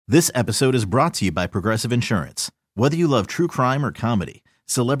This episode is brought to you by Progressive Insurance. Whether you love true crime or comedy,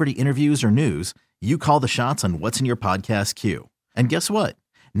 celebrity interviews or news, you call the shots on what's in your podcast queue. And guess what?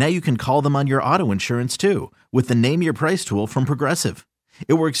 Now you can call them on your auto insurance too with the Name Your Price tool from Progressive.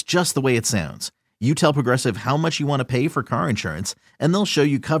 It works just the way it sounds. You tell Progressive how much you want to pay for car insurance, and they'll show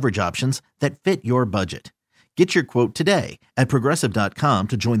you coverage options that fit your budget. Get your quote today at Progressive.com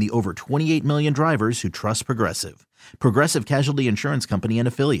to join the over 28 million drivers who trust Progressive. Progressive Casualty Insurance Company and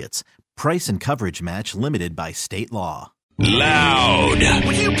Affiliates. Price and coverage match limited by state law. Loud.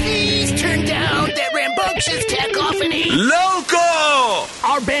 Will you please turn down that rambunctious cacophony? Local.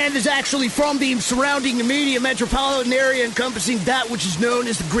 Our band is actually from the surrounding immediate metropolitan area encompassing that which is known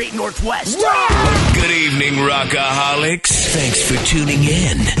as the Great Northwest. Good evening, Rockaholics. Thanks for tuning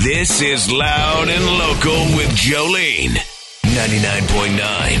in. This is Loud and Local with Jolene. 99.9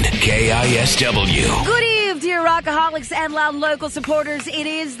 KISW. Good eve, dear Rockaholics and Loud and Local supporters. It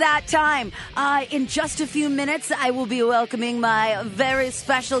is that time. In just a few minutes, I will be welcoming my very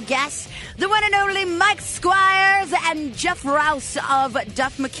special guests, the one and only Mike Squires and Jeff Rouse of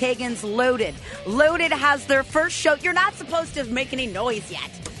Duff McKagan's Loaded. Loaded has their first show. You're not supposed to make any noise yet.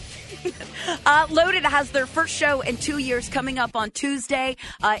 Loaded has their first show in 2 years coming up on Tuesday.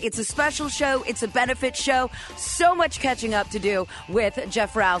 It's a special show. It's a benefit show. So much catching up to do with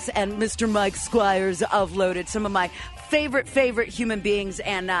Jeff Rouse and Mr. Mike Squires of Loaded. Some of my favorite human beings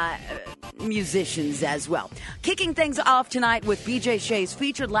and musicians as well. Kicking things off tonight with BJ Shea's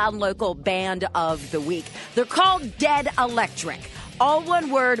featured Loud and Local Band of the Week. They're called Dead Electric. All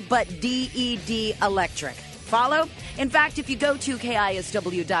one word, but D-E-D Electric. Follow? In fact, if you go to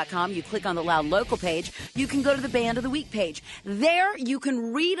KISW.com, you click on the Loud Local page, you can go to the Band of the Week page. There, you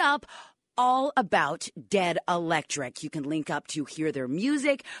can read up all about Dead Electric. You can link up to hear their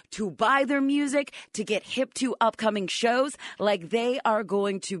music, to buy their music, to get hip to upcoming shows, like they are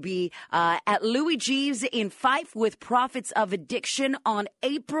going to be at Louis G's in Fife with Prophets of Addiction on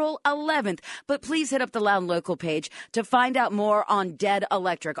April 11th. But please hit up the Loud Local page to find out more on Dead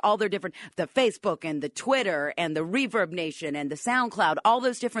Electric. All their different, the Facebook and the Twitter and the Reverb Nation and the SoundCloud, all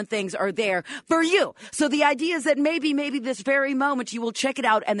those different things are there for you. So the idea is that maybe this very moment you will check it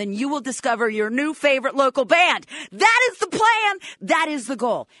out and then you will discover your new favorite local band. That is the plan. That is the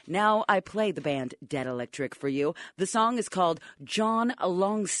goal. Now I play the band Dead Electric for you. The song is called John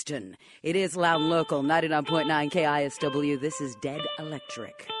Longston. It is Loud and Local, 99.9 KISW. This is Dead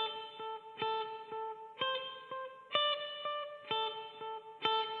Electric.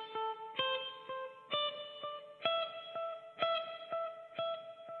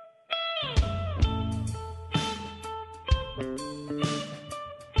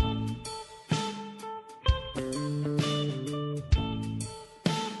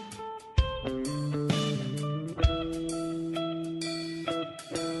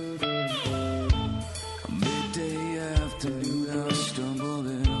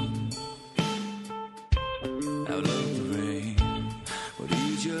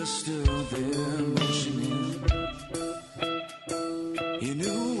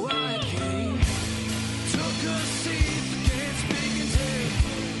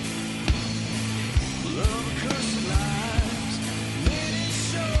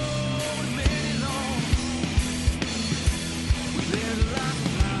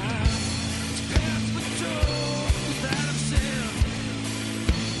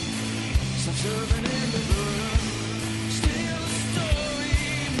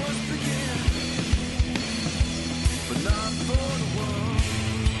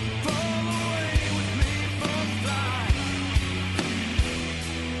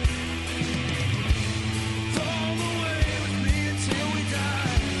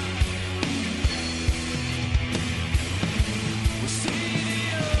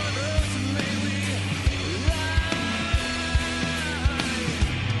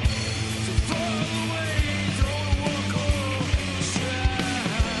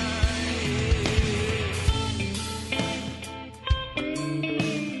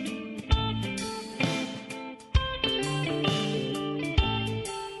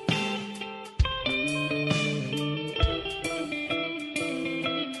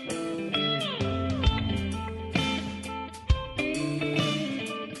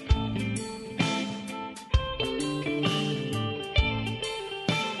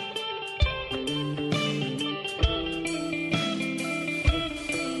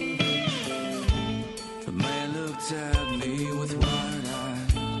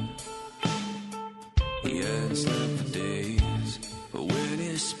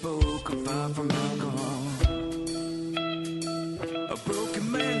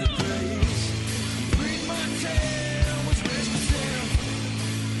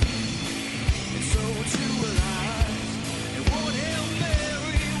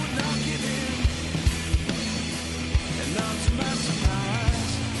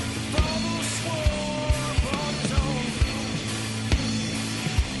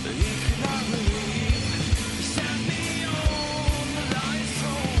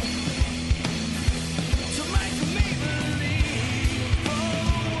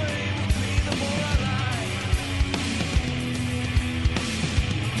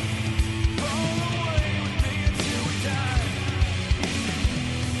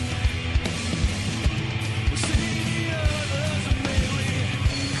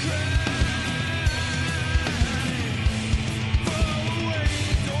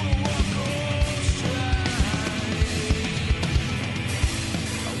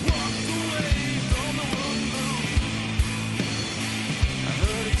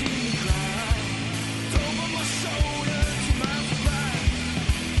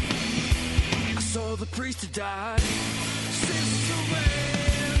 the priest had died. Sister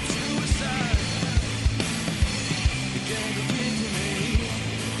ran suicide. Began to think for me,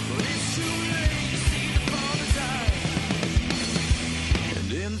 but it's too late. You see, the father died,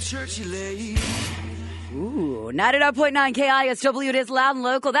 and in the church he lay. Ooh, 99.9 KISW, it is Loud and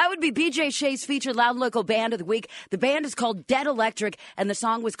Local. That would be BJ Shea's featured Loud and Local Band of the Week. The band is called Dead Electric, and the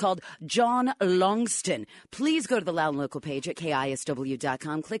song was called John Longston. Please go to the Loud and Local page at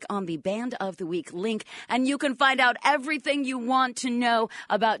KISW.com. Click on the Band of the Week link, and you can find out everything you want to know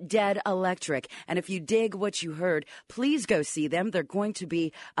about Dead Electric. And if you dig what you heard, please go see them. They're going to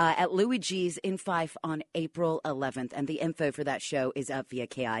be at Louis G's in Fife on April 11th, and the info for that show is up via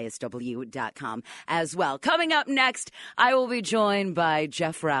KISW.com as well. Coming up next, I will be joined by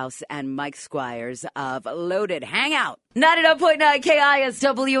Jeff Rouse and Mike Squires of Loaded Hangout. 99.9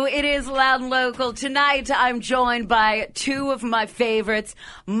 KISW, it is Loud and Local. Tonight, I'm joined by two of my favorites,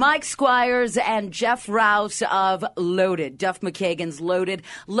 Mike Squires and Jeff Rouse of Loaded. Duff McKagan's Loaded.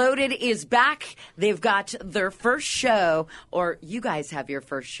 Loaded is back. They've got their first show, or you guys have your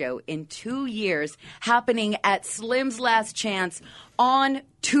first show in 2 years, happening at Slim's Last Chance on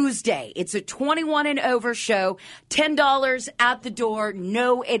Tuesday. It's a 21 and over show, $10 at the door,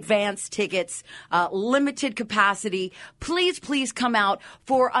 no advance tickets, limited capacity. Please come out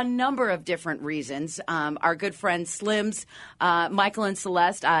for a number of different reasons. Our good friends Slim's, Michael and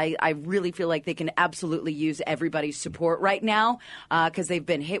Celeste, I really feel like they can absolutely use everybody's support right now because they've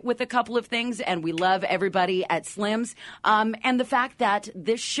been hit with a couple of things, and we love everybody at Slim's. And the fact that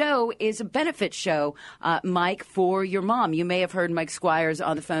this show is a benefit show, Mike, for your mom. You may have heard Mike Squires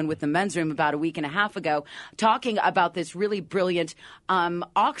on the phone with the men's room about a week and a half ago talking about this really brilliant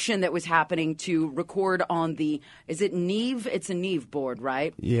auction that was happening to record on the, is it Neve? It's a Neve board,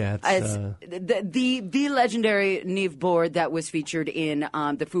 right? Yeah. It's the legendary Neve board that was featured in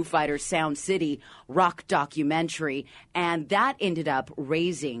the Foo Fighters Sound City rock documentary. And that ended up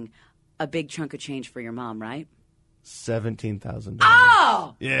raising a big chunk of change for your mom, right? $17,000.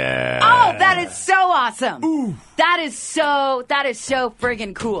 Oh! Yeah. Oh, that is so awesome. Ooh. That is so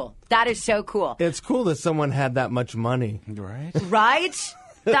friggin' cool. That is so cool. It's cool that someone had that much money. Right? Right?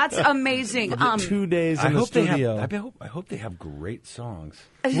 That's amazing. 2 days in the studio. I hope they have great songs.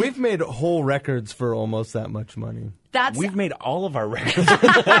 We've made whole records for almost that much money. We've made all of our records. For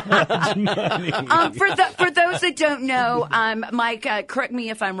those that don't know, Mike, correct me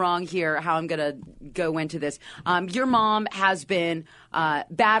if I'm wrong here, how I'm going to go into this. Your mom has been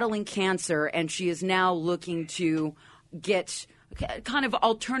battling cancer, and she is now looking to get kind of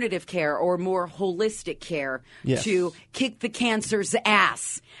alternative care or more holistic care to kick the cancer's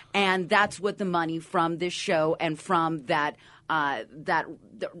ass. And that's what the money from this show and from that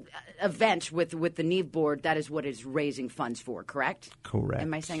event with the Neve board, that is what it's raising funds for, correct? Correct.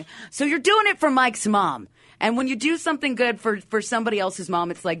 Am I saying? So you're doing it for Mike's mom. And when you do something good for somebody else's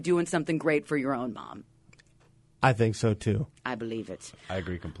mom, it's like doing something great for your own mom. I think so, too. I believe it. I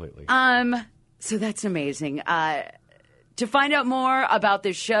agree completely. So that's amazing. To find out more about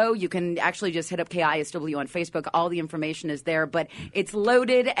this show, you can actually just hit up KISW on Facebook. All the information is there, but it's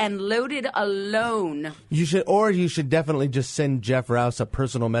Loaded and Loaded Alone. You should definitely just send Jeff Rouse a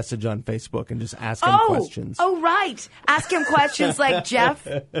personal message on Facebook and just ask him questions. Oh, right. Ask him questions like, Jeff,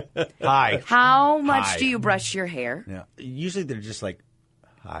 Hi. How much do you brush your hair? Yeah. Usually they're just like,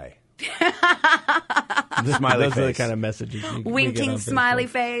 hi. Smiley Those face. Are the kind of messages winking smiley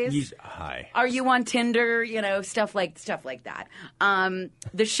face. Hi. Are you on Tinder? You know, stuff like that.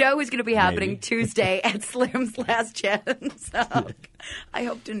 The show is going to be happening Tuesday at Slim's Last Chance. I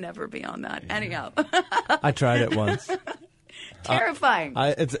hope to never be on that. Anyhow, I tried it once. Terrifying.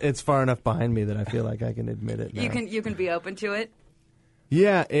 It's far enough behind me that I feel like I can admit it now. You can be open to it.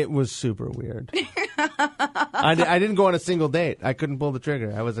 Yeah, it was super weird. I didn't go on a single date. I couldn't pull the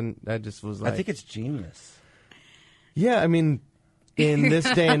trigger. I just was like... I think it's genius. Yeah, I mean, in this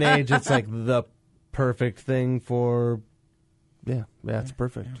day and age, it's like the perfect thing for... Yeah, it's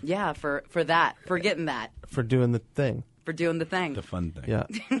perfect. Yeah, for that. For getting that. For doing the thing. For doing the thing. The fun thing. Yeah.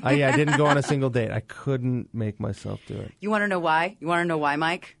 I didn't go on a single date. I couldn't make myself do it. You want to know why? You want to know why,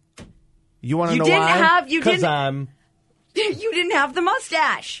 Mike? You want to know why? Because You didn't have the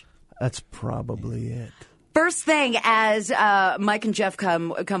mustache. That's probably it. First thing, as Mike and Jeff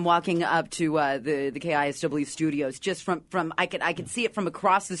come walking up to the KISW studios, just from I could see it from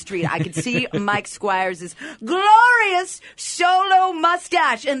across the street. I could see Mike Squires' glorious solo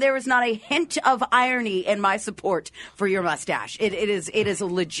mustache, and there is not a hint of irony in my support for your mustache. It is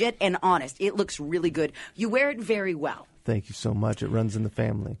legit and honest. It looks really good. You wear it very well. Thank you so much. It runs in the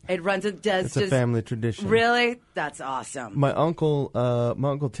family. It runs. It does. It's a family tradition. Really? That's awesome. My uncle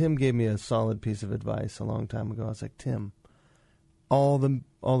Tim gave me a solid piece of advice a long time ago. I was like, Tim, all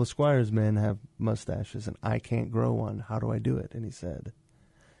the Squires men have mustaches, and I can't grow one. How do I do it? And he said,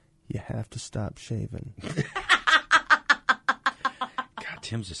 you have to stop shaving. God,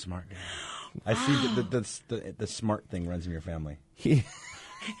 Tim's a smart guy. I see the smart thing runs in your family.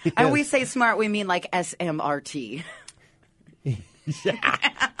 And we say smart, we mean like SMRT. He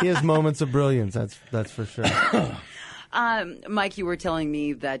has moments of brilliance. That's for sure. Mike, you were telling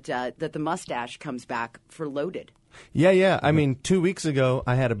me that the mustache comes back for Loaded. Yeah. I mean, 2 weeks ago,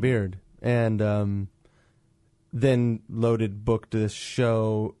 I had a beard. And then Loaded booked this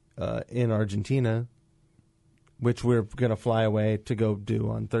show in Argentina, which we're going to fly away to go do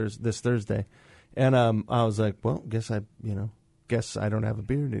on this Thursday. And I was like, well, guess I don't have a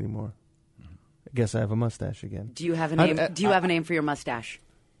beard anymore. I guess I have a mustache again. Do you have a name? Do you have a name for your mustache?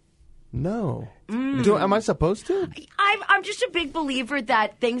 No. Am I supposed to? I'm just a big believer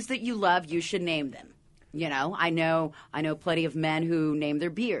that things that you love, you should name them. You know, I know plenty of men who name their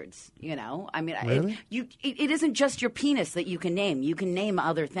beards. You know, I mean, really? It isn't just your penis that you can name. You can name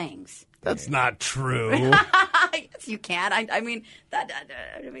other things. That's not true. Yes, you can. I mean,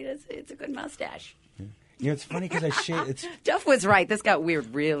 it's a good mustache. You know, it's funny because I shaved. Jeff was right. This got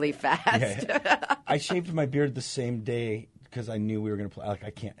weird really fast. Yeah. I shaved my beard the same day because I knew we were going to play. Like, I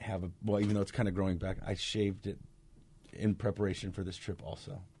can't have even though it's kind of growing back, I shaved it in preparation for this trip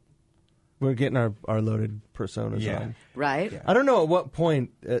also. We're getting our Loaded personas on. Right. Yeah. I don't know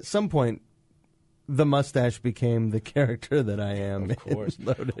at some point, the mustache became the character that I am. Of course.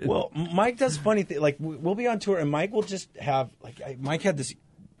 Loaded. Well, Mike does funny things. Like, we'll be on tour, and Mike will just have, Mike had this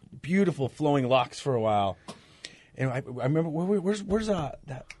beautiful flowing locks for a while. And I remember, where's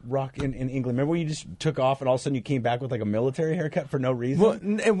that rock in England? Remember when you just took off and all of a sudden you came back with like a military haircut for no reason? Well,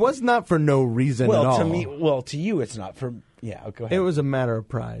 it was not for no reason at all. To you it's not. Go ahead. It was a matter of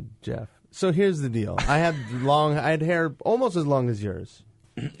pride, Jeff. So here's the deal. I had hair almost as long as yours.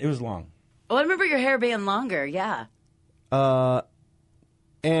 It was long. Well, I remember your hair being longer, yeah.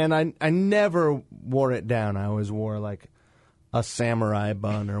 And I never wore it down. I always wore like a samurai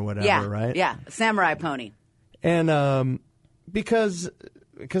bun or whatever, right? Yeah, samurai pony. And because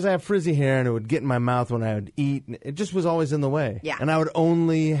I have frizzy hair and it would get in my mouth when I would eat, it just was always in the way. Yeah. And I would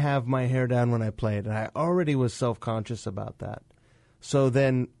only have my hair down when I played, and I already was self-conscious about that. So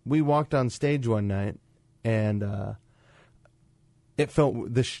then we walked on stage one night, and it felt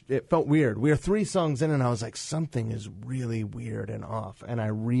weird. We were 3 songs in, and I was like, something is really weird and off. And I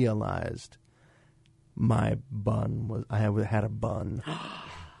realized my bun I had a bun,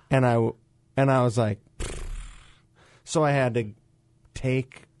 and I was like, so I had to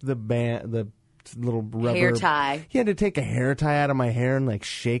take the little rubber hair tie. He had to take a hair tie out of my hair and like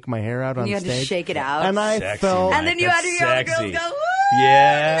shake my hair out on you stage. You had to shake it out. And I Sexy, felt, Mike. And then you had your other girls go, woo!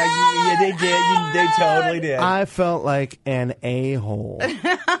 Yeah, they did. They totally did. I felt like an a-hole.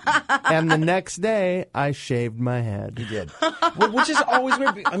 And the next day, I shaved my head. You did. Which is always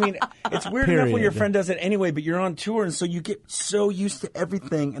weird. I mean, it's weird enough when your friend does it anyway, but you're on tour, and so you get so used to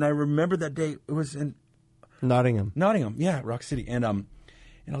everything. And I remember that day, it was in Nottingham, yeah, Rock City. And all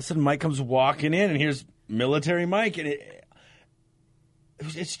of a sudden, Mike comes walking in, and here's military Mike, and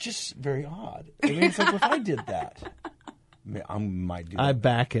it's just very odd. I mean, it's like, if I did that, I might do that. I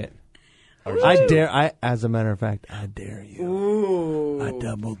back it. Ooh. I dare. As a matter of fact, I dare you. Ooh. I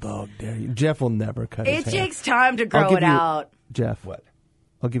double dog dare you. Jeff will never cut his hair. It takes time to grow it out. Jeff, what?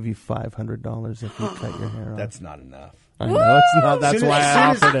 I'll give you $500 if you cut your hair off. That's not enough. I know it's not. That's why I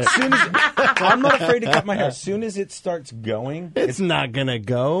offered it. I'm not afraid to cut my hair. As soon as it starts going, it's not gonna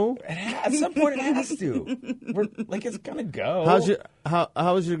go. At some point, it has to. It's gonna go.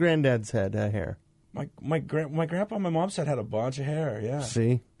 How's your granddad's hair? My grandpa on my mom's side had a bunch of hair. Yeah.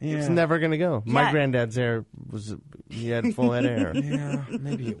 See, yeah. It's never gonna go. Yeah. My granddad's hair he had full head of hair. Yeah,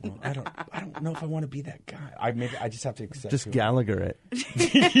 maybe it won't. I don't know if I want to be that guy. I just have to accept. Just Gallagher it.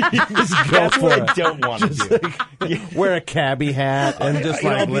 Just go That's what I don't want to do. Wear a cabbie hat and just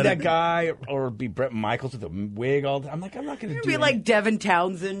I'll be that guy, or be Bret Michaels with a wig all the time. I'm not going to do. Be like Devin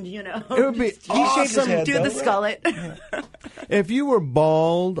Townsend, you know. It would be awesome. Do the skullet. Yeah. If you were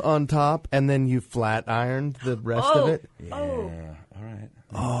bald on top and then you flat ironed the rest of it. Yeah. All right.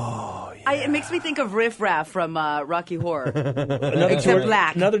 Oh, yeah. It makes me think of Riff Raff from Rocky Horror.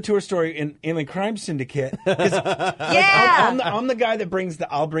 Another tour story in Inland Crime Syndicate. Yeah. I'm the guy that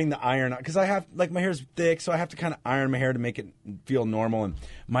I'll bring the iron, because I have, my hair's thick, so I have to kind of iron my hair to make it feel normal. And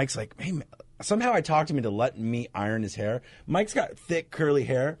Mike's like, hey, man. Somehow I talked him into letting me iron his hair. Mike's got thick, curly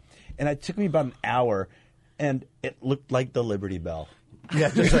hair, and it took me about an hour. and it looked like the Liberty Bell. Yeah,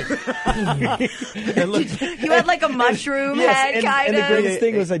 just like it looked, You had like a mushroom head, kind and the of. greatest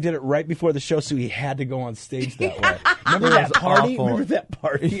thing was I did it right before the show, so he had to go on stage that way. Remember that party? awful. Remember that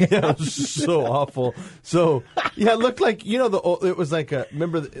party? yeah, it was so awful. So yeah, it looked like it was like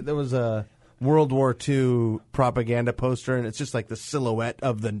there was a World War II propaganda poster, and it's just like the silhouette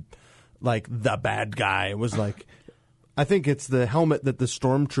of the bad guy. It was like. I think it's the helmet that the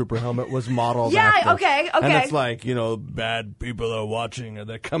stormtrooper helmet was modeled after. Yeah, okay. And it's like, bad people are watching, or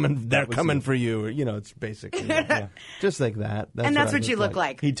they're coming for you. It's basically just like that. And that's what you look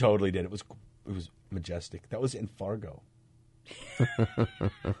like. He totally did. It was majestic. That was in Fargo.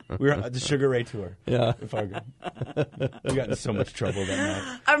 We were at the Sugar Ray tour. Yeah. In Fargo. We got in so much trouble that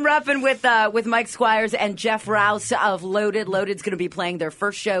night. I'm roughing with Mike Squires and Jeff Rouse of Loaded. Loaded's going to be playing their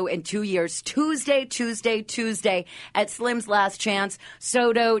first show in 2 years. Tuesday at Slim's Last Chance,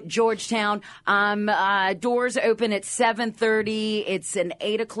 Soto, Georgetown. Doors open at 7:30. It's an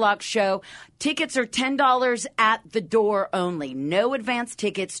 8 o'clock show. Tickets are $10 at the door only. No advance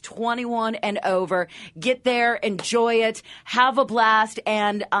tickets, 21 and over. Get there, enjoy it, have a blast,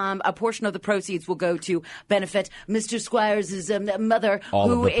 and a portion of the proceeds will go to benefit Mr. Squires' mother, All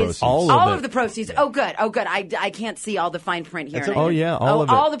of the proceeds. Yeah. Oh, good. I can't see all the fine print here. All of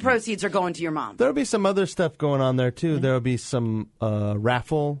it. All the proceeds are going to your mom. There'll be some other stuff going on there too. Mm-hmm. There'll be some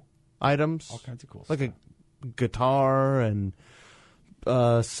raffle items, All kinds of cool like stuff. a guitar and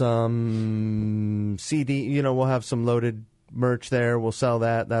some CD. We'll have some Loaded merch there. We'll sell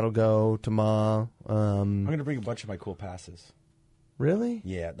that. That'll go to Ma. I'm going to bring a bunch of my cool passes. Really?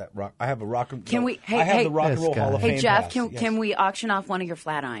 Yeah, that rock. I have a rock. Can we? I have Hey, the Rock and Roll Hall of Fame. Hey, Jeff, pass. can we auction off one of your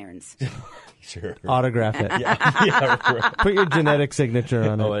flat irons? Sure. Autograph it. Yeah, right. Put your genetic signature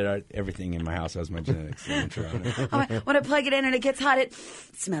on it. Everything in my house has my genetic signature on it. When I plug it in and it gets hot, it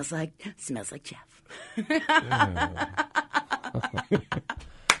smells like Jeff.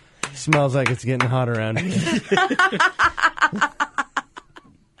 Smells like it's getting hot around here.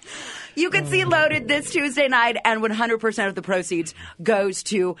 You can see Loaded this Tuesday night, and 100% of the proceeds goes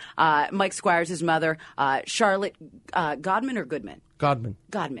to Mike Squires' mother, Charlotte Godman or Goodman? Godman.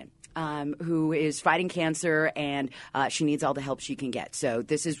 Who is fighting cancer, and she needs all the help she can get. So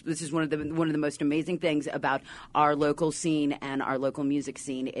this is one of the most amazing things about our local scene and our local music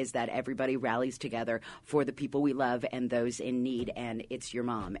scene is that everybody rallies together for the people we love and those in need, and it's your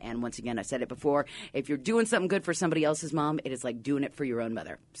mom. And once again, I said it before, if you're doing something good for somebody else's mom, it is like doing it for your own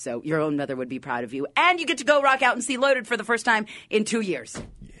mother. So your own mother would be proud of you, and you get to go rock out and see Loaded for the first time in 2 years.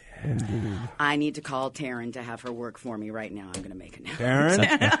 Indeed. I need to call Taryn to have her work for me right now. I'm going to make a note.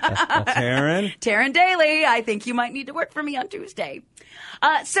 Taryn Daly, I think you might need to work for me on Tuesday.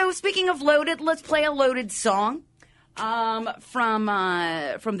 So speaking of Loaded, let's play a Loaded song from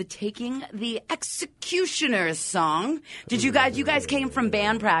the Taking the Executioners song. Did you guys came from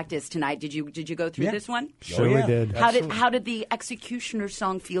band practice tonight? Did you go through this one? Sure, we did. How did the Executioners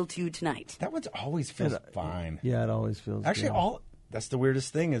song feel to you tonight? That one always feels fine. Yeah, it always feels Actually, good. that's the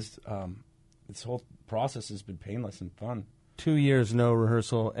weirdest thing is this whole process has been painless and fun. 2 years, no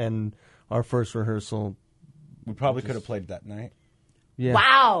rehearsal, and our first rehearsal. We probably could have played that night. Yeah.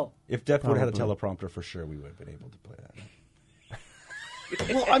 Wow. If Def would have had a teleprompter, for sure we would have been able to play that night.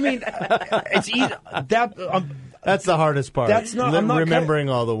 Well, I mean, it's easy. That's the hardest part. That's not. I'm not remembering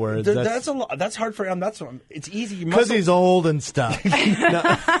all the words. That's a lot. That's hard for him. It's easy because he's old and stuff.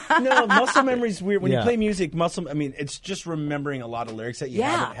 No, muscle memory's weird. When you Yeah. play music, it's just remembering a lot of lyrics that you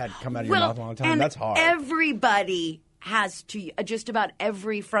haven't had come out of your mouth in a long time. And that's hard. Everybody has to, just about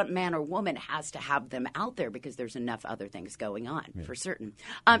every front man or woman has to have them out there because there's enough other things going on for certain.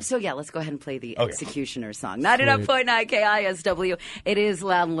 So yeah, let's go ahead and play the Executioner song. 99.9 KISW. It is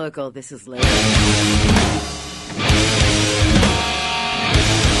Loud and Local. This is Loaded.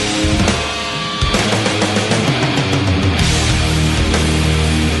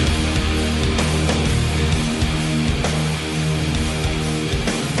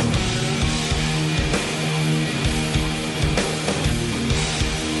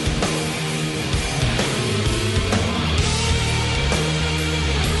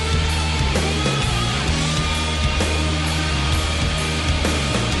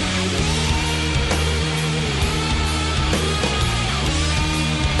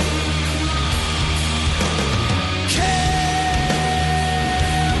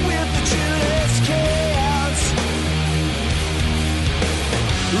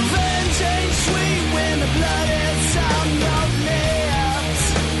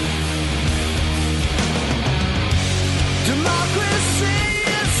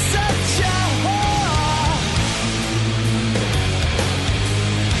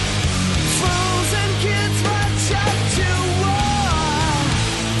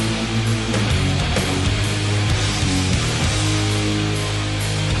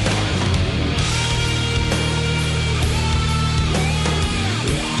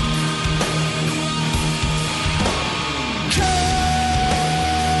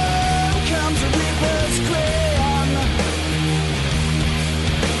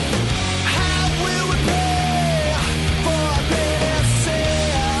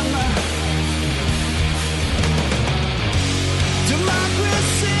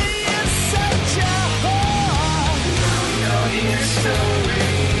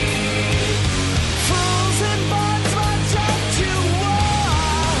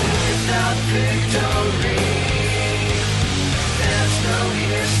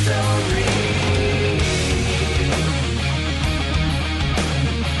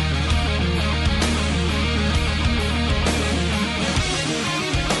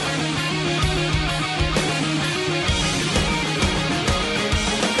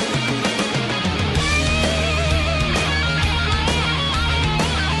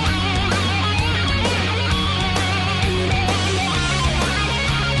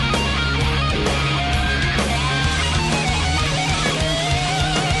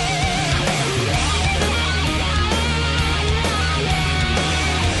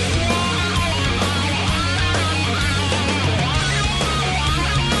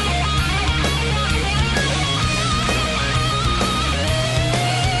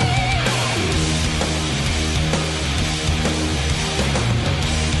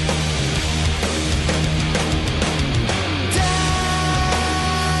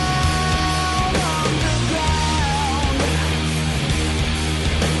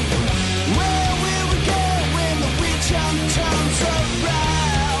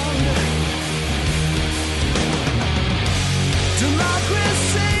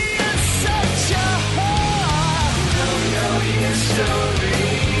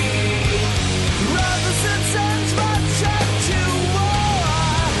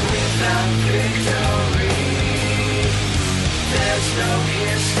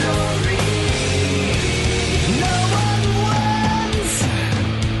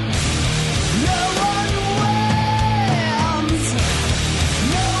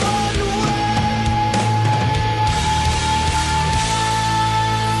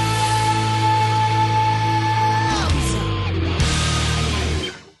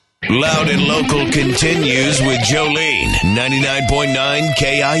 Loud and Local continues with Jolene, 99.9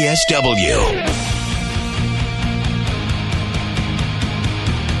 KISW.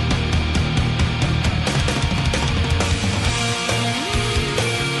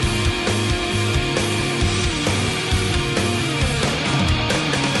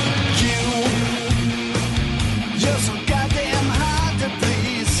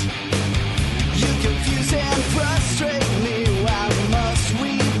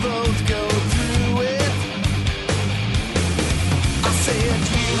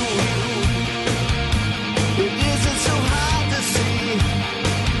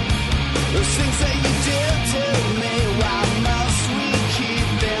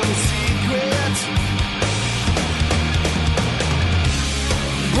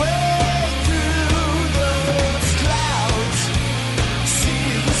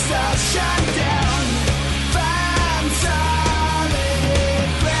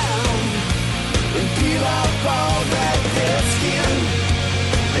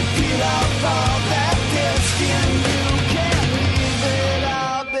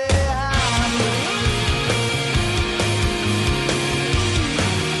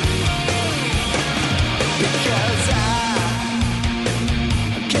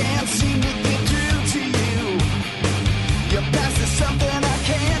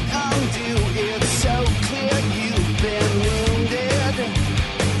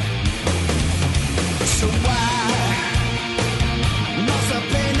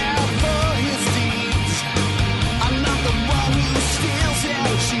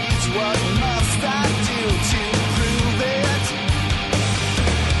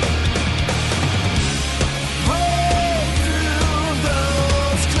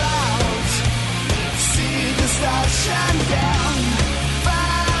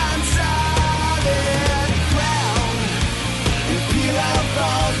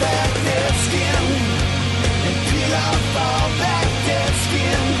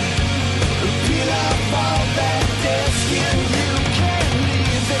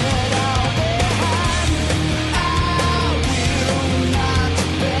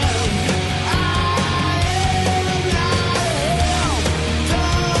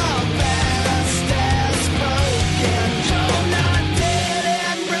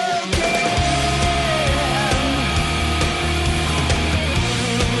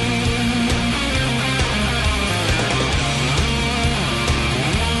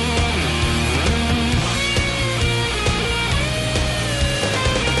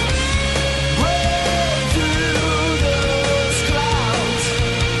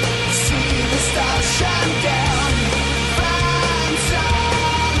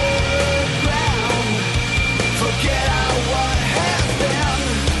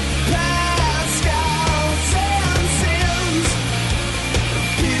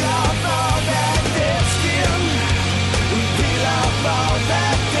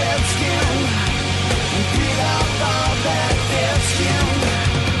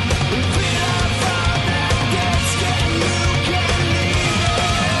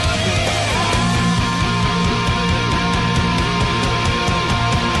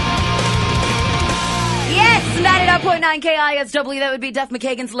 KISW, that would be Duff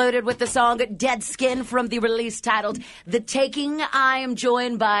McKagan's Loaded with the song Dead Skin from the release titled The Taking. I am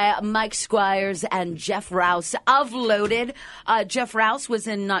joined by Mike Squires and Jeff Rouse of Loaded. Jeff Rouse was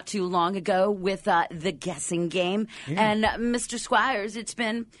in not too long ago with The Guessing Game. Yeah. And Mr. Squires, it's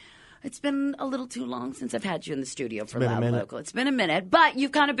been a little too long since I've had you in the studio for Loud and Local. It's been a minute, but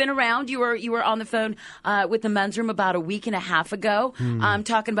you've kind of been around. You were on the phone with the men's room about a week and a half ago,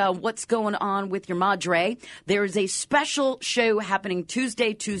 talking about what's going on with your madre. There is a special show happening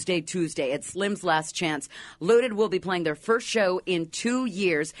Tuesday. It's Slim's Last Chance. Loaded will be playing their first show in 2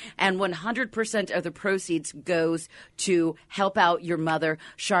 years, and 100% of the proceeds goes to help out your mother,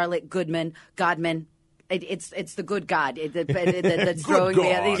 Charlotte Godman. It's the good God that's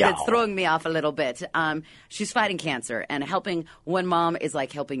throwing me off a little bit. She's fighting cancer, and helping one mom is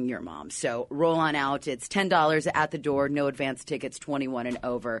like helping your mom. So roll on out. It's $10 at the door. No advance tickets. 21 and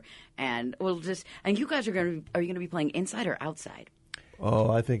over. And you guys are you going to be playing inside or outside? Oh,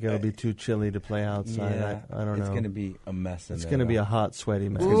 I think it'll be too chilly to play outside. Yeah, I don't know. It's going to be a mess. It's going to be a hot, sweaty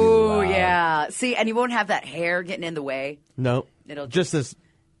mess. Ooh, yeah. See, and you won't have that hair getting in the way. No. It'll just this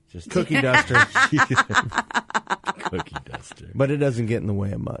Just Cookie duster. cookie duster. But it doesn't get in the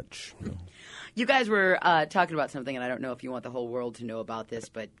way of much. You guys were talking about something, and I don't know if you want the whole world to know about this,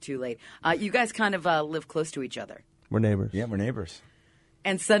 but too late. You guys kind of live close to each other. We're neighbors. Yeah, we're neighbors.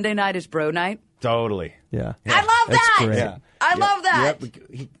 And Sunday night is bro night. Totally. Yeah. I love That's that. great. Yeah. I love that.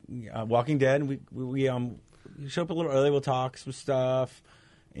 Yep. Walking Dead. We show up a little early. We'll talk some stuff,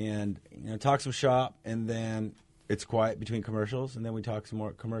 and talk some shop, and then it's quiet between commercials, and then we talk some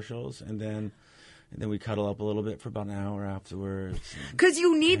more commercials, and then we cuddle up a little bit for about an hour afterwards. Because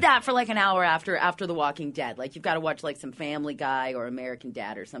you need that for like an hour after The Walking Dead. Like you've got to watch like some Family Guy or American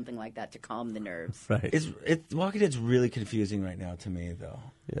Dad or something like that to calm the nerves. Right. Walking Dead's really confusing right now to me, though.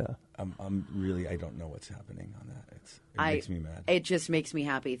 Yeah. I don't know what's happening on that. It makes me mad. It just makes me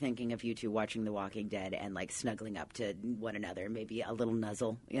happy thinking of you two watching The Walking Dead and like snuggling up to one another, maybe a little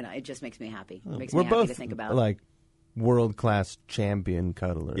nuzzle. It just makes me happy. It makes me We're happy both to think about. like world-class champion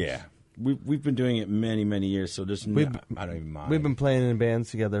cuddlers. Yeah. We've been doing it many, many years, so there's I don't even mind. We've been playing in bands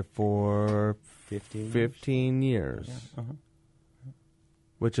together for 15 years. Yeah.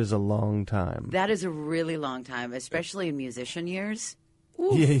 Which is a long time. That is a really long time, especially in musician years.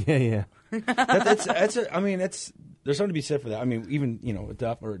 Ooh. Yeah. There's something to be said for that. I mean, even with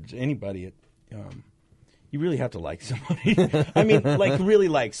Duff or anybody, you really have to like somebody. I mean, like really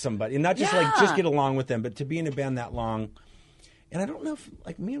like somebody, and not just like just get along with them, but to be in a band that long. And I don't know if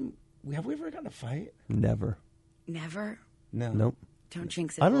like me and have we ever gotten a fight? Never. Never? No. Nope. Don't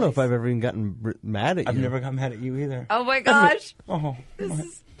jinx it. I don't know boys. if I've ever even gotten mad at you. I've never got mad at you either. Oh my gosh. This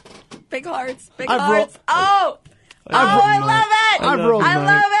is big hearts. Big I've hearts. I love it. I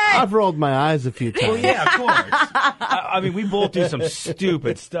love it. I've rolled my eyes a few times. Well, yeah, of course. I mean, we both do some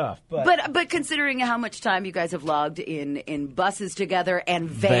stupid stuff, But considering how much time you guys have logged in buses together and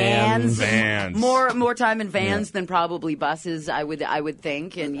vans. More time in vans than probably buses, I would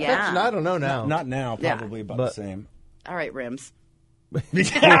think. And yeah, I don't know now. Not now, probably Yeah. about the same. All right, Rims. Couldn't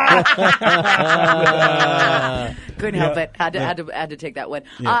help it. Had to take that one.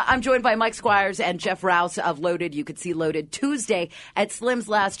 I'm joined by Mike Squires and Jeff Rouse of Loaded. You could see Loaded Tuesday at Slim's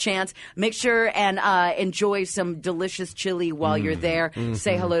Last Chance. Make sure and enjoy some delicious chili while you're there. Mm-hmm.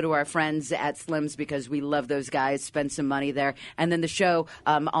 Say hello to our friends at Slim's because we love those guys. Spend some money there. And then the show,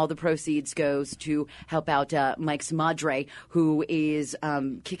 all the proceeds goes to help out Mike's madre, who is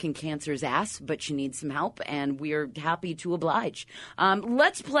kicking cancer's ass, but she needs some help, and we're happy to oblige.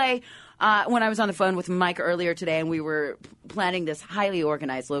 Let's play. When I was on the phone with Mike earlier today, and we were planning this highly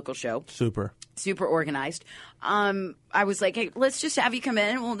organized local show, super organized. I was like, "Hey, let's just have you come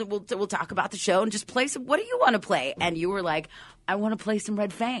in, and we'll talk about the show and just play some. What do you want to play?" And you were like, "I want to play some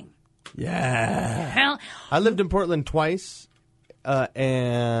Red Fang." Yeah. Well, I lived in Portland twice,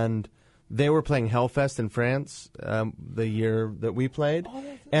 and they were playing Hellfest in France the year that we played,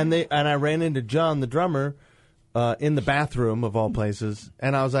 and I ran into John, the drummer. In the bathroom of all places,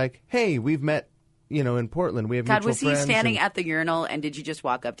 and I was like, "Hey, we've met, in Portland. We have God, mutual was he friends." standing at the urinal, and did you just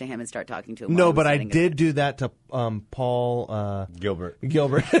walk up to him and start talking to him? No, but I did do that to Paul Gilbert.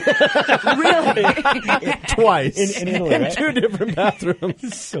 Really? Twice in Italy, right? 2 different bathrooms.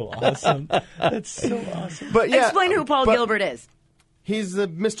 That's so awesome. That's so awesome. But yeah, Explain who Paul Gilbert is. He's the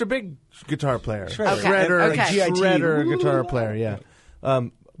Mr. Big guitar player, Shredder. Okay. Shredder guitar player. Yeah.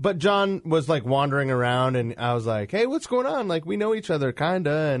 But John was like wandering around, and I was like, "Hey, what's going on? Like, we know each other,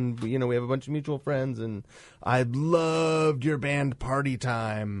 kinda, and we have a bunch of mutual friends, and I loved your band Party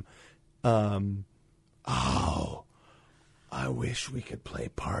Time. I wish we could play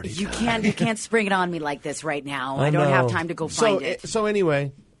Party Time. You can't spring it on me like this right now. I don't have time to go find it. So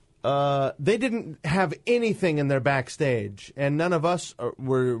anyway, they didn't have anything in their backstage, and none of us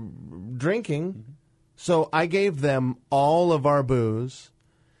were drinking. So I gave them all of our booze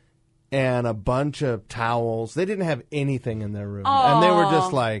and a bunch of towels. They didn't have anything in their room, and they were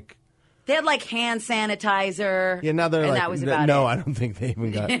just like. They had like hand sanitizer. Yeah, now they're and like, that was about no, it. I don't think they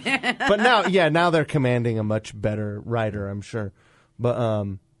even got it. But now they're commanding a much better writer, I'm sure. But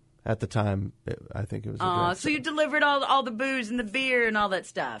at the time, I think it was. So you delivered all the booze and the beer and all that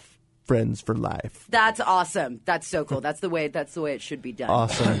stuff. Friends for life. That's awesome. That's so cool. That's the way it should be done.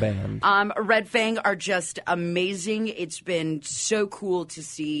 Awesome band. Red Fang are just amazing. It's been so cool to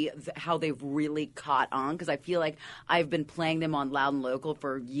see how they've really caught on, because I feel like I've been playing them on Loud and Local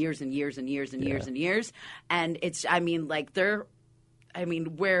for years and years and years and years and years. And it's,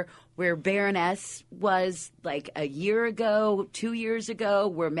 where Baroness was like a year ago, 2 years ago,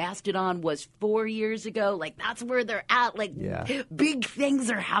 where Mastodon was 4 years ago, like that's where they're at. Like big things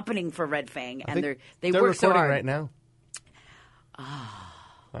are happening for Red Fang, and they they're work so recording hard right now.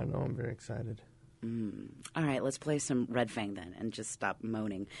 I know. I'm very excited. All right, let's play some Red Fang then and just stop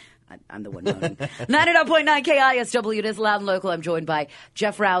moaning. I'm the one moaning. 99.9 KISW, it is Loud and Local. I'm joined by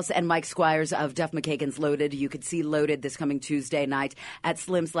Jeff Rouse and Mike Squires of Duff McKagan's Loaded. You could see Loaded this coming Tuesday night at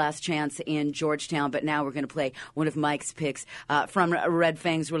Slim's Last Chance in Georgetown. But now we're going to play one of Mike's picks from Red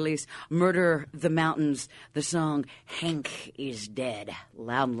Fang's release, Murder the Mountains, the song Hank is Dead.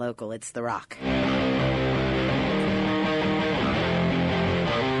 Loud and Local, it's The Rock.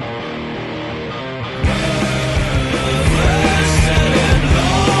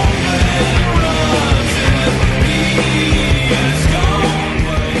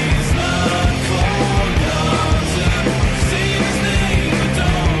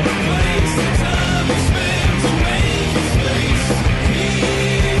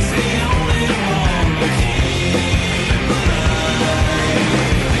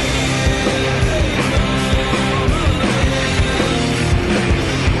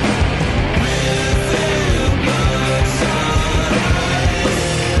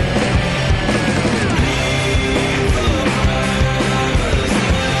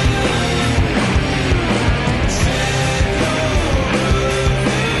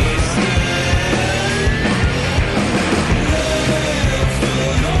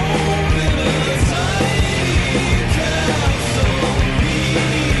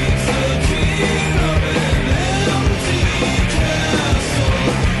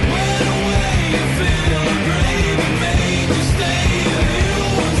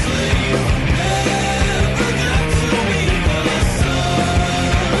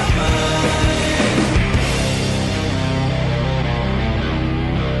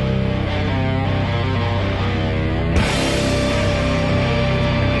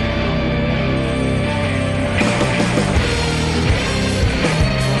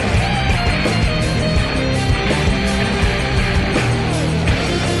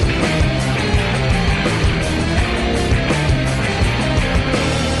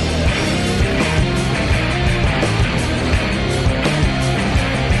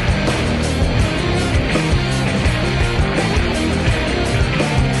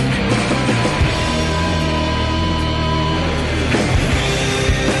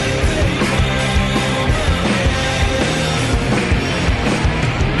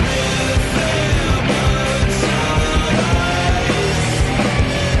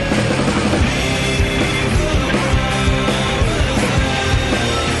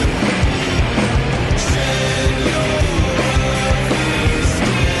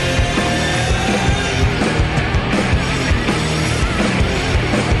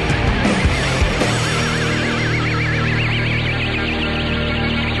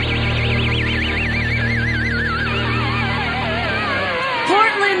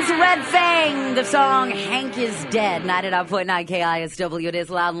 Red Fang, the song Hank is Dead, 99.9 KISW. It is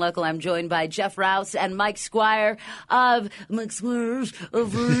Loud and Local. I'm joined by Jeff Rouse and Mike Squire of Loaded.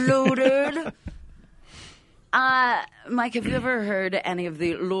 Mike, have you ever heard any of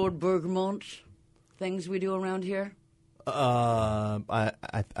the Lord Bergmont things we do around here? I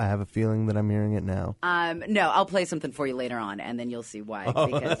have a feeling that I'm hearing it now. No, I'll play something for you later on, and then you'll see why,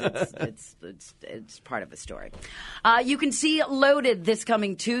 because it's part of the story. You can see Loaded this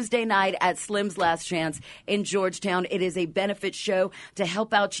coming Tuesday night at Slim's Last Chance in Georgetown. It is a benefit show to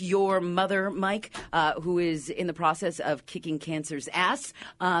help out your mother, Mike, who is in the process of kicking cancer's ass,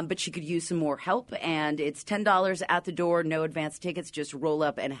 but she could use some more help, and it's $10 at the door, no advance tickets, just roll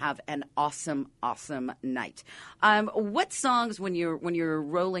up and have an awesome, awesome night. What songs, when you're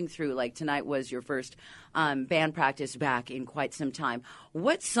rolling through, like tonight was your first band practice back in quite some time,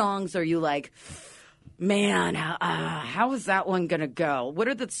 what songs are you like, man, how is that one going to go? What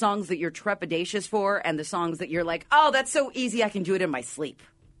are the songs that you're trepidatious for and the songs that you're like, oh, that's so easy, I can do it in my sleep?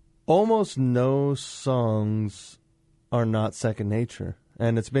 Almost no songs are not second nature.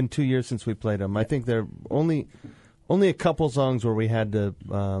 And it's been 2 years since we played them. I think there are only a couple songs where we had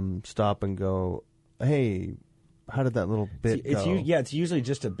to stop and go, hey, how did that little bit go? It's usually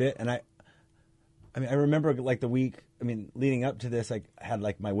just a bit. And I remember like the week, leading up to this, I had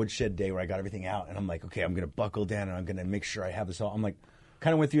like my woodshed day where I got everything out. And I'm like, okay, I'm going to buckle down and I'm going to make sure I have this all. I'm like,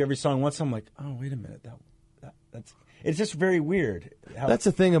 kind of went through every song once. I'm like, oh, wait a minute. That's it's just very weird. That's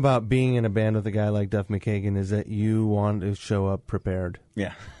the thing about being in a band with a guy like Duff McKagan is that you want to show up prepared.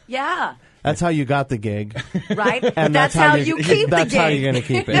 Yeah. Yeah. That's how you got the gig. Right? And that's how you keep the gig. That's how you're going to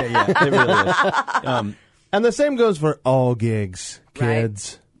keep it. Yeah, it really is. And the same goes for all gigs,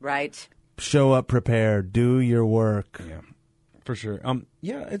 kids. Right. Show up prepared. Do your work. Yeah, for sure.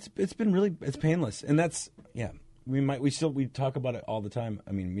 It's been really painless, and that's we talk about it all the time.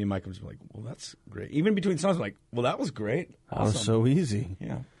 Me and Mike was like, well, that's great. Even between songs, I'm like, well, that was great. Awesome. That was so easy.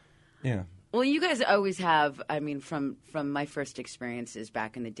 Yeah. Well, you guys always have. I mean, from my first experiences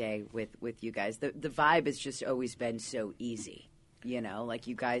back in the day with you guys, the vibe has just always been so easy. You know, like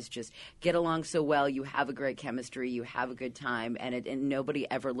you guys just get along so well. You have a great chemistry. You have a good time, and nobody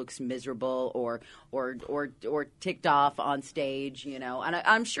ever looks miserable or ticked off on stage. You know, and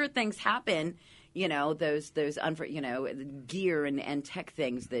I'm sure things happen. You know, those gear and tech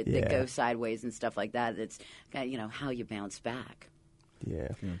things that go sideways and stuff like that. It's how you bounce back. Yeah.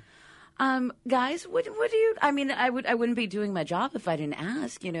 Guys, what do you? I mean, I wouldn't be doing my job if I didn't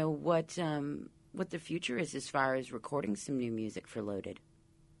ask. You know what the future is as far as recording some new music for Loaded.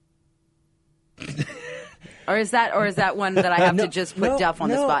 Or is that one that I have to just put Duff on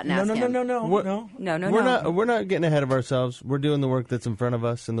the spot and ask him? No. We're not getting ahead of ourselves. We're doing the work that's in front of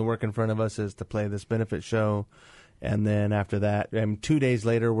us, and the work in front of us is to play this benefit show. And then after that, 2 days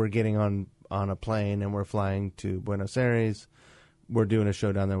later, we're getting on a plane and we're flying to Buenos Aires. We're doing a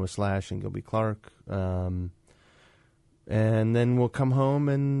show down there with Slash and Gilby Clarke. And then we'll come home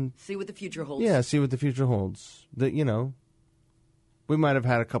and see what the future holds. Yeah, see what the future holds. We might have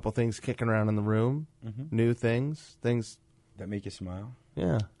had a couple things kicking around in the room, new things that make you smile.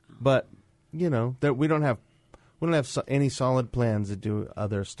 Yeah, but that we don't have any solid plans to do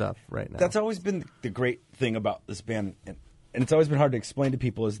other stuff right now. That's always been the great thing about this band, and it's always been hard to explain to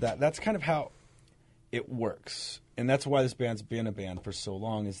people. Is that's kind of how it works, and that's why this band's been a band for so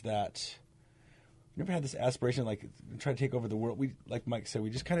long. Is that we never had this aspiration like try to take over the world. We, like Mike said,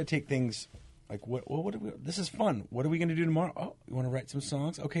 we just kind of take things like what do we, this is fun. What are we going to do tomorrow? Oh, you want to write some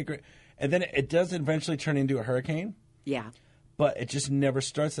songs? Okay, great. And then it does eventually turn into a hurricane. Yeah. But it just never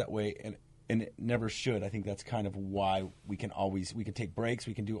starts that way, and it never should. I think that's kind of why we can take breaks,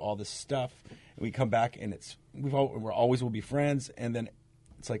 we can do all this stuff, and we come back and we're always will be friends, and then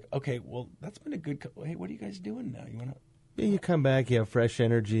it's like, okay, well, that's been a good. Hey, what are you guys doing now? You want to? You come back, you have fresh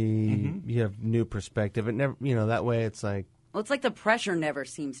energy, you have new perspective. It never, that way it's like. Well, it's like the pressure never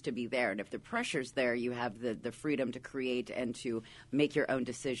seems to be there. And if the pressure's there, you have the freedom to create and to make your own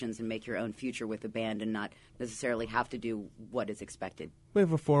decisions and make your own future with the band and not necessarily have to do what is expected. We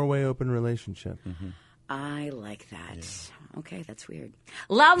have a 4-way open relationship. I like that. Yeah. Okay, that's weird.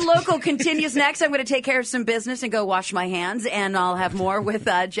 Loud and Local continues next. I'm going to take care of some business and go wash my hands, and I'll have more with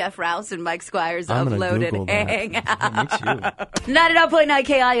Jeff Rouse and Mike Squires of Loaded. Hang out. Me too. 99.9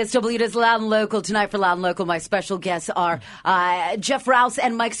 KISW. It is Loud and Local. Tonight for Loud and Local, my special guests are Jeff Rouse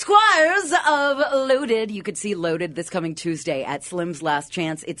and Mike Squires of Loaded. You could see Loaded this coming Tuesday at Slim's Last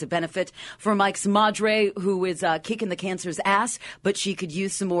Chance. It's a benefit for Mike's madre, who is kicking the cancer's ass, but she could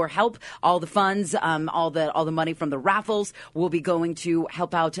use some more help. All the funds, all the money from the raffles will be going to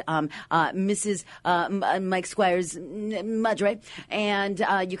help out Mrs. Mike Squires' madre. And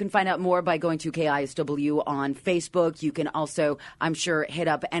you can find out more by going to KISW on Facebook. You can also, I'm sure, hit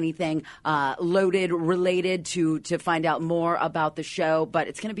up anything Loaded related to find out more about the show. But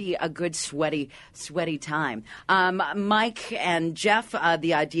it's going to be a good sweaty time. Mike and Jeff,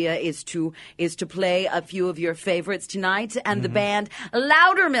 the idea is to play a few of your favorites tonight. And the band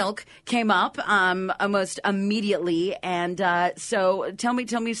Loudermilk came up almost immediately, and so tell me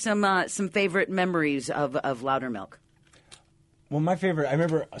some favorite memories of Loudermilk. Well, my favorite, I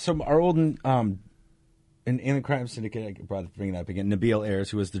remember, so our old in the Crime Syndicate, I brought bringing that up again, Nabil Ayers,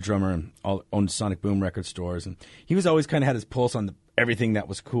 who was the drummer and owned Sonic Boom record stores, and he was always kind of had his pulse on everything that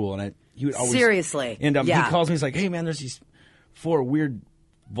was cool, and he would always seriously, and he calls me, he's like, hey man, there's these 4 weird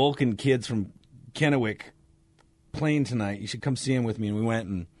Vulcan kids from Kennewick playing tonight. You should come see them with me, and we went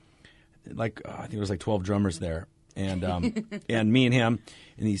and. I think there was 12 drummers there, and and me and him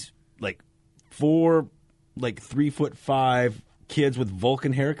and these 4 3'5" kids with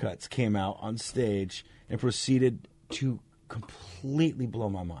Vulcan haircuts came out on stage and proceeded to completely blow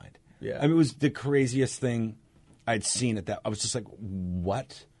my mind. Yeah, I mean, it was the craziest thing I'd seen at that. I was just like,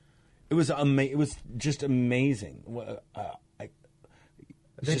 what? It was It was just amazing.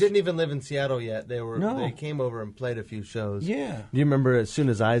 They didn't even live in Seattle yet. They came over and played a few shows. Yeah. Do you remember as soon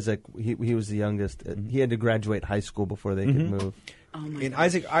as Isaac, he was the youngest, he had to graduate high school before they could move. Oh my and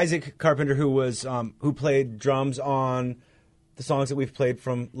Isaac Carpenter, who was who played drums on the songs that we've played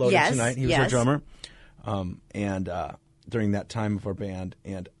from Loaded tonight. He was our drummer. During that time of our band,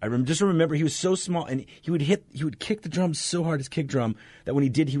 and I just remember he was so small, and he would kick the drums so hard, his kick drum, that when he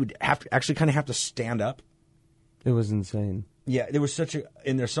did, he would have to stand up. It was insane. Yeah, there was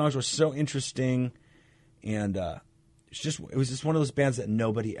and their songs were so interesting, and it was just one of those bands that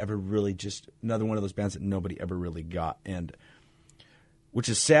nobody ever really another one of those bands that nobody ever really got, and which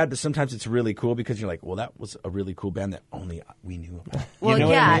is sad, but sometimes it's really cool because you're like, well, that was a really cool band that only we knew about. Well, You know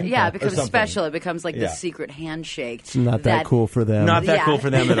what I mean? yeah, Or it becomes something. special. It becomes like Yeah. the secret handshake. It's not that cool for them. Not that Yeah. cool for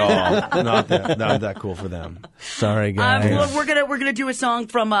them at all. not that cool for them. Sorry, guys. Well, we're gonna do a song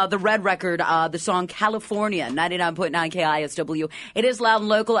from the Red Record, the song California, 99.9 KISW. It is loud and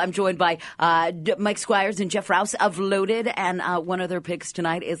local. I'm joined by Mike Squires and Jeff Rouse of Loaded, and one of their picks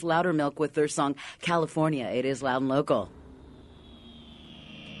tonight is Loudermilk with their song California. It is loud and local.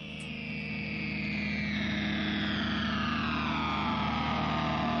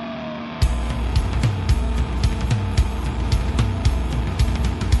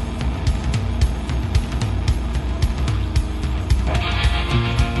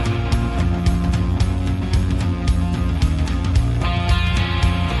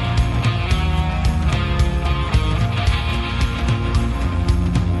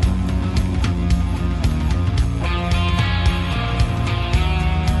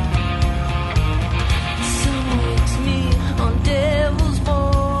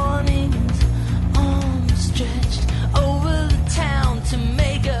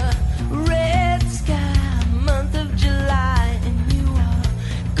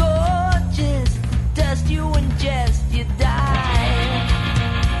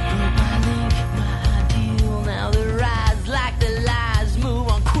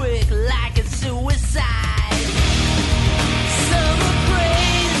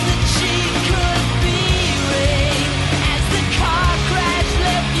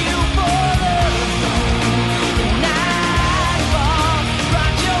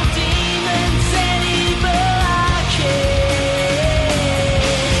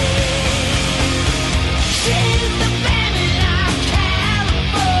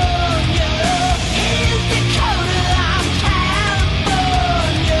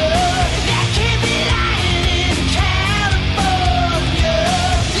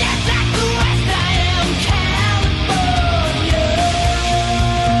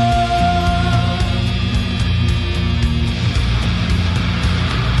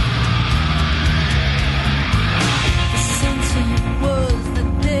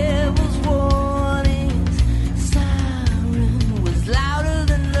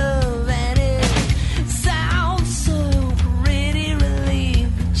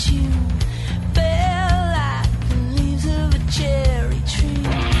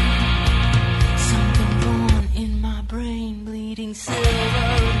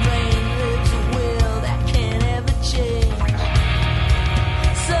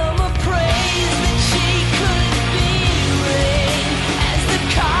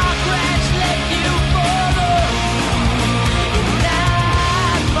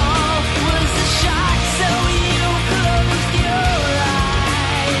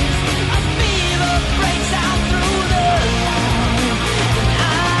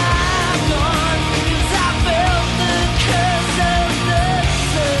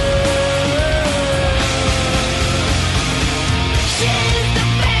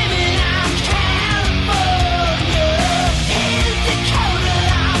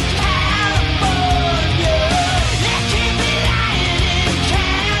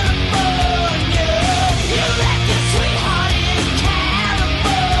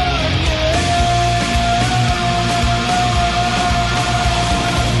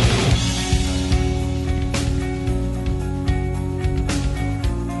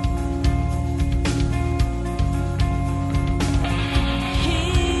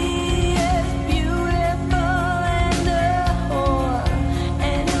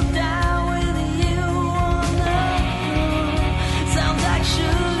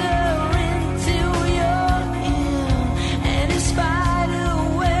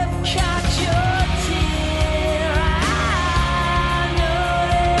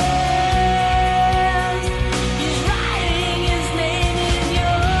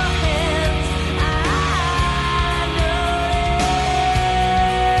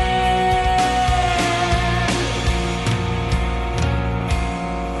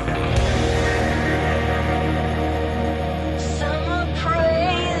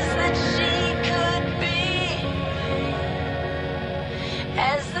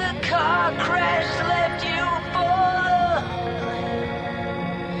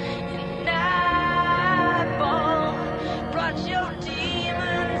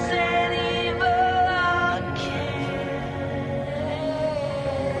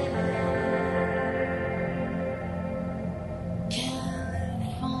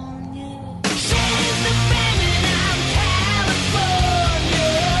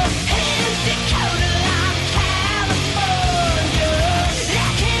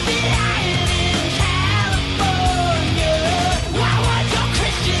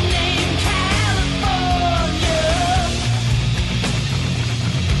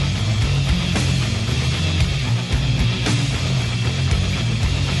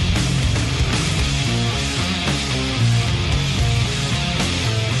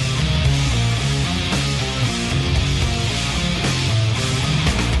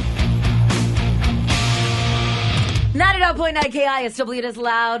 91.9 KISW. It is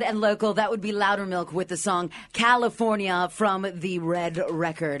loud and local. That would be Loudermilk with the song California from the Red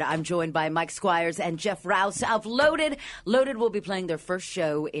Record. I'm joined by Mike Squires and Jeff Rouse of Loaded. Loaded will be playing their first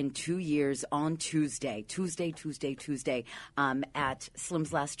show in 2 years on Tuesday at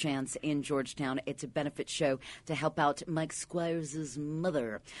Slim's Last Chance in Georgetown. It's a benefit show to help out Mike Squires'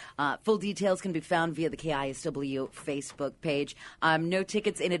 mother. Full details can be found via the KISW Facebook page. No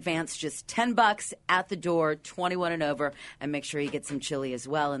tickets in advance, just $10 at the door, 21 and over, and make sure you get some chili as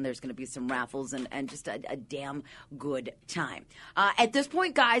well. And there's going to be some raffles and just a damn good time. At this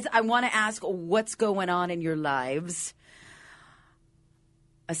point, guys, I want to ask what's going on in your lives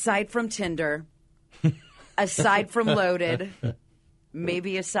aside from Tinder, aside from Loaded,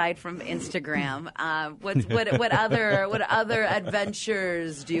 maybe aside from Instagram. What other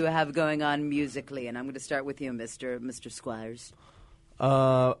adventures do you have going on musically? And I'm going to start with you, Mr. Squires.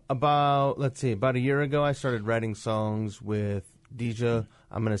 About a year ago, I started writing songs with Deja.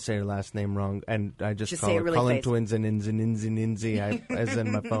 I'm going to say her last name wrong, and I just call her really Colin fast. Twins and Inzi, as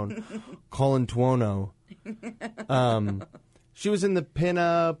in my phone. Colin Tuono. She was in the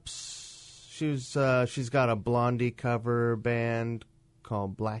Pinups. She's got a Blondie cover band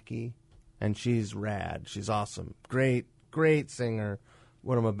called Blackie, and she's rad. She's awesome. Great singer.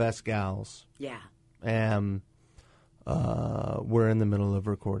 One of my best gals. Yeah. We're in the middle of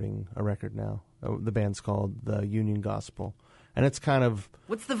recording a record now. The band's called The Union Gospel. And it's kind of...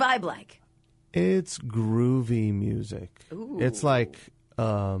 What's the vibe like? It's groovy music. Ooh. It's like...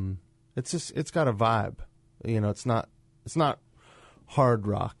 it's got a vibe. You know, it's not hard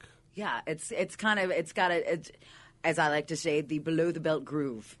rock. Yeah, it's got as I like to say, the below the belt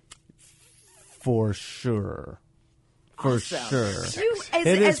groove. For sure. For Awesome. sure.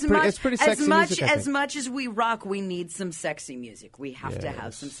 It's pretty sexy music, I think. As much as we rock, we need some sexy music. We have to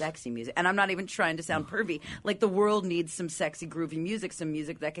have some sexy music. And I'm not even trying to sound pervy. Like, the world needs some sexy, groovy music, some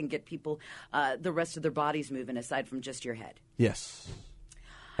music that can get people, the rest of their bodies moving aside from just your head. Yes.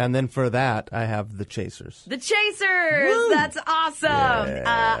 And then for that, I have The Chasers. The Chasers! Woo! That's awesome!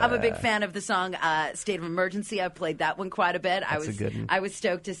 Yeah. I'm a big fan of the song State of Emergency. I've played that one quite a bit. That's a good one. I was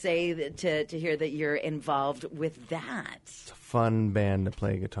stoked to say to hear that you're involved with that. It's a fun band to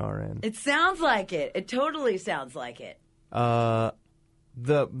play guitar in. It sounds like it. It totally sounds like it. The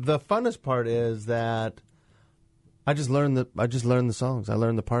funnest part is that I just learn the songs. I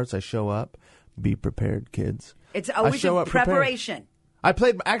learn the parts. I show up. Be prepared, kids. It's always a preparation. I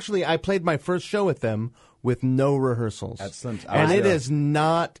played my first show with them with no rehearsals. At Slim's. And it is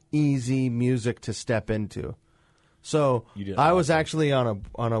not easy music to step into. So I was actually on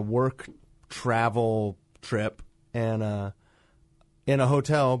a work travel trip and in a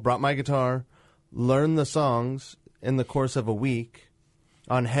hotel, brought my guitar, learned the songs in the course of a week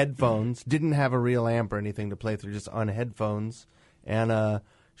on headphones, didn't have a real amp or anything to play through, just on headphones, and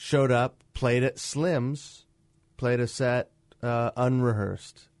showed up, played at Slim's, played a set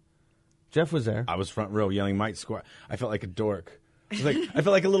unrehearsed. Jeff was there. I was front row yelling Mike Squire. I felt like a dork. I felt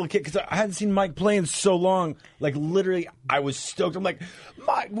like a little kid because I hadn't seen Mike play in so long. Like, literally, I was stoked. I'm like,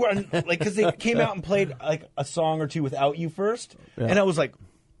 Mike, because they came out and played like a song or two without you first, and I was like,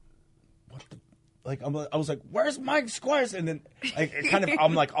 what the. Like I was like, "Where's Mike Squires?" And then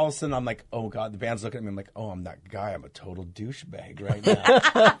I'm like, all of a sudden, I'm like, "Oh God!" The band's looking at me. I'm like, "Oh, I'm that guy. I'm a total douchebag right now."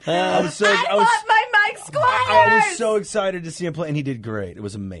 I was my Mike Squires. I was so excited to see him play, and he did great. It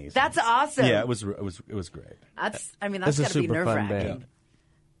was amazing. That's awesome. Yeah, it was great. That's got to be nerve-wracking.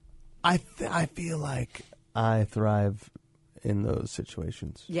 I feel like I thrive in those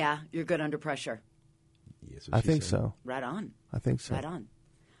situations. Yeah, you're good under pressure. Yes, I think so. Right on. I think so. Right on.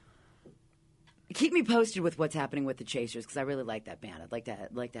 Keep me posted with what's happening with the Chasers because I really like that band. I'd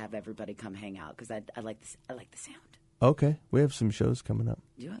like to have everybody come hang out because I like the sound. Okay, we have some shows coming up.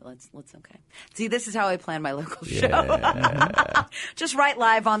 Yeah, let's okay. See, this is how I plan my local show. Just write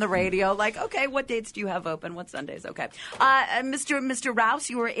live on the radio. Like, okay, what dates do you have open? What Sundays? Okay, Mr. Rouse,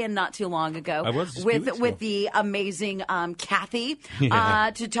 you were in not too long ago. I was with the amazing Kathy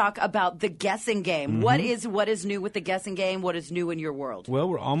to talk about the guessing game. Mm-hmm. What is new with the guessing game? What is new in your world? Well,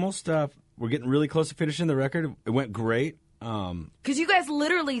 we're almost. We're getting really close to finishing the record. It went great. Because you guys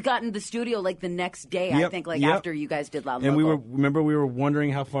literally got in the studio like the next day, I think, after you guys did Loud and Local. we were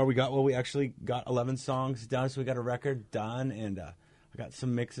wondering how far we got. Well, we actually got 11 songs done, so we got a record done, and I got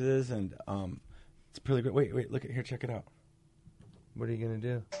some mixes, and it's pretty great. Wait, look at here, check it out. What are you gonna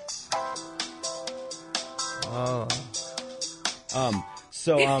do?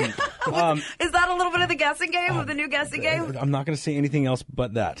 So, is that a little bit of the guessing game of the new guessing game? I'm not going to say anything else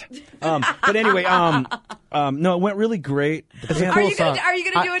but that. But anyway, no, it went really great. It's a cool song. Are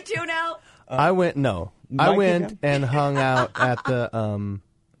you going to do it too now? I went no. I Mike went came and hung out at the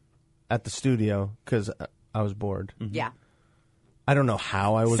studio because I was bored. Yeah. I don't know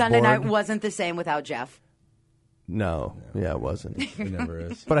how I was Sunday bored. night wasn't the same without Jeff. No, yeah, it wasn't. It never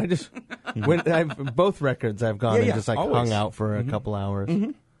is. But I just both records I've gone Yeah, and yeah, just like always. hung out for a couple hours.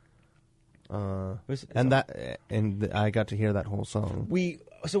 And I got to hear that whole song.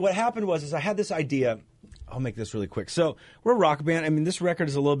 So what happened was I had this idea. I'll make this really quick. So we're a rock band. I mean, this record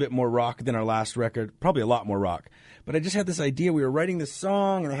is a little bit more rock than our last record, probably a lot more rock. But I just had this idea. We were writing this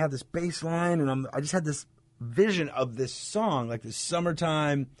song, and I had this bass line, and I just had this vision of this song, like this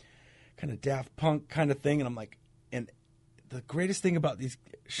summertime kind of Daft Punk kind of thing. And I'm like, and the greatest thing about these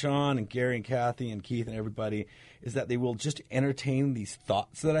Sean and Gary and Kathy and Keith and everybody is that they will just entertain these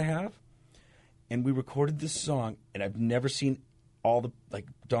thoughts that I have. And we recorded this song, and I've never seen all the, like,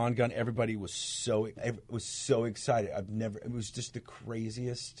 Dawn Gunn, everybody was so excited. It was just the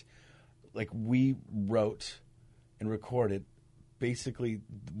craziest. Like, we wrote and recorded basically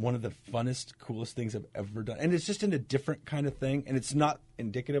one of the funnest, coolest things I've ever done. And it's just in a different kind of thing, and it's not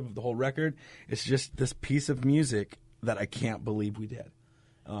indicative of the whole record. It's just this piece of music that I can't believe we did.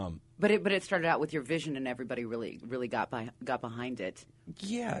 But it started out with your vision, and everybody really got behind it.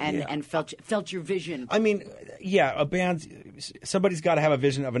 Yeah, and felt your vision. I mean, yeah, a band, somebody's got to have a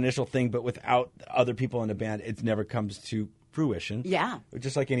vision of an initial thing, but without other people in a band, it never comes to fruition. Yeah.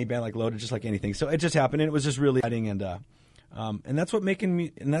 Just like any band, like Loaded, just like anything. So it just happened, and it was just really exciting, and that's what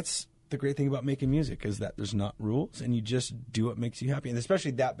and that's the great thing about making music is that there's not rules, and you just do what makes you happy. And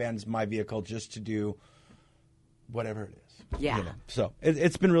especially that band is my vehicle just to do whatever it is. Yeah. You know? So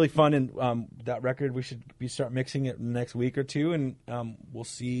it's been really fun, and that record, we should start mixing it in the next week or two, and we'll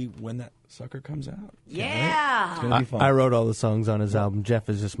see when that sucker comes out. Yeah. It's going to be fun. I wrote all the songs on his album. Jeff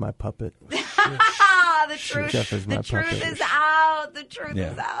is just my puppet. The truth, Jeff is my the truth puppet. is out. The truth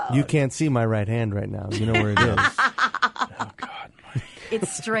is out. You can't see my right hand right now. You know where it is. Oh, God.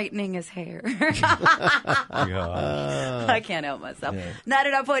 It's straightening his hair. God. I can't help myself.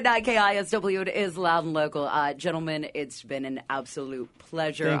 99.9 KISW, it is loud and local. Gentlemen, it's been an absolute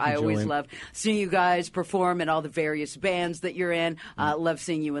pleasure. Thank you, I always Julian. love seeing you guys perform in all the various bands that you're in. Love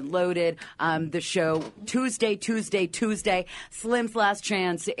seeing you in Loaded. The show Tuesday, Slim's Last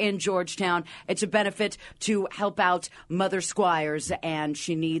Chance in Georgetown. It's a benefit to help out Mother Squires, and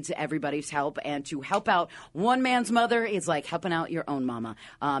she needs everybody's help. And to help out one man's mother is like helping out your own mama.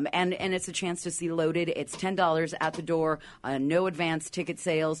 And it's a chance to see Loaded. It's $10 at the door, no advance ticket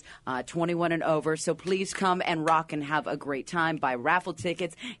sales, 21 and over. So please come and rock and have a great time. Buy raffle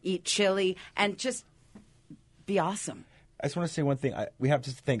tickets, eat chili, and just be awesome. I just want to say one thing. We have to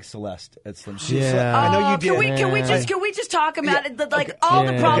thank Celeste at Slim. Yeah. I know you did. Can we just talk about it? Like all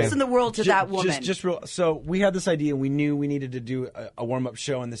the props in the world to that woman. Just real. So we had this idea, and we knew we needed to do a warm up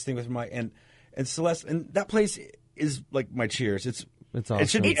show and this thing with Mike and Celeste, and that place is like my Cheers. It's awesome. It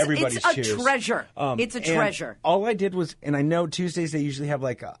should be everybody's It's a Cheers. treasure. It's a and treasure. All I did was, and I know Tuesdays they usually have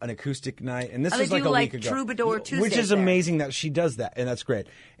like an acoustic night, and this Oh, was they like do, a like, week ago, Troubadour which Tuesdays is there. amazing that she does that, and that's great.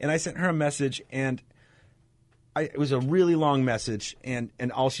 And I sent her a message, and it was a really long message, and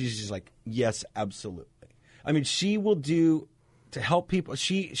all she's just like, yes, absolutely. I mean, she will do to help people.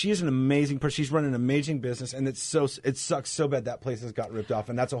 She is an amazing person. She's running an amazing business, and it sucks so bad that place has got ripped off,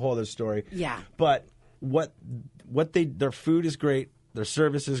 and that's a whole other story. Yeah. But their food is great, their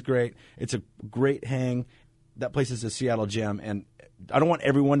service is great. It's a great hang. That place is a Seattle gem, and I don't want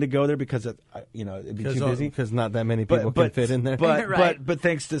everyone to go there because it'd be too busy. Because not that many people can fit in there. But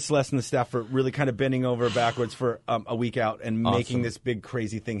thanks to Celeste and the staff for really kind of bending over backwards for a week out and making this big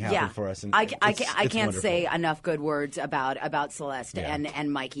crazy thing happen for us. And I it's can't wonderful. say enough good words about Celeste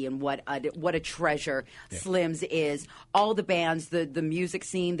and Mikey and what a treasure Slim's is. All the bands, the music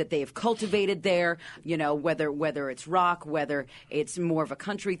scene that they have cultivated there. You know, whether it's rock, whether it's more of a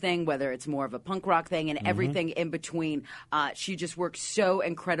country thing, whether it's more of a punk rock thing, and everything in between. She just works so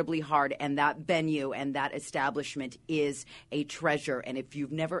incredibly hard, and that venue and that establishment is a treasure. And if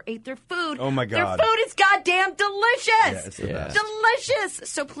you've never ate their food, oh my God, their food is goddamn delicious. Yeah, it's the best. Delicious.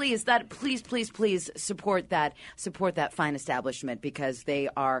 So please support that fine establishment because they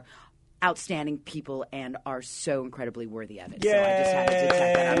are outstanding people and are so incredibly worthy of it. Yay! So I just had to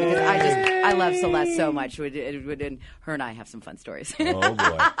check that out because I love Celeste so much. Her and I have some fun stories. Oh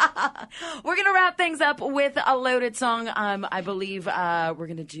boy. We're gonna wrap things up with a Loaded song. I believe we're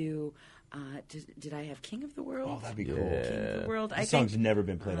gonna do. Did I have King of the World? Oh, that'd be cool. King of the World. This song's never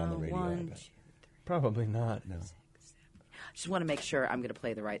been played on the radio. I bet. Probably not. No. just want to make sure I'm going to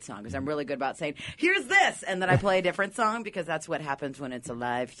play the right song because I'm really good about saying, here's this, and then I play a different song because that's what happens when it's a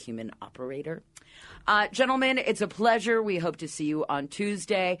live human operator. Gentlemen, it's a pleasure. We hope to see you on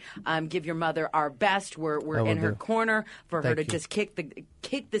Tuesday. Give your mother our best. We're in her corner for her to just kick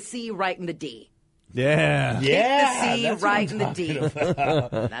the C right in the D. Yeah. Kick the C right in the D.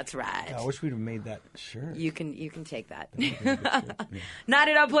 That's right. I wish we'd have made that shirt. You can take that. 99.9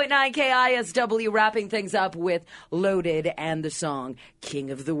 KISW wrapping things up with Loaded and the song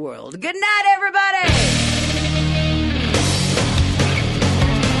King of the World. Good night, everybody!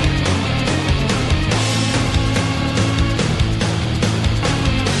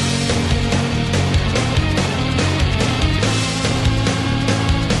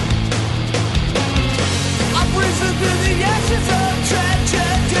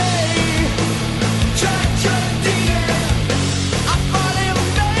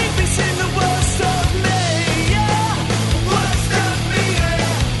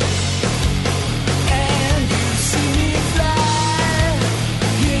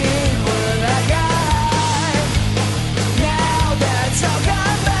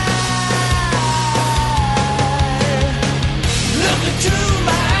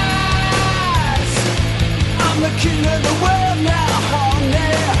 King of the world now,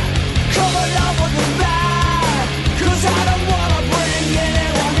 honey. Come along with the ride, 'cause I don't wanna bring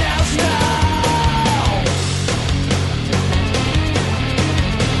anyone else now.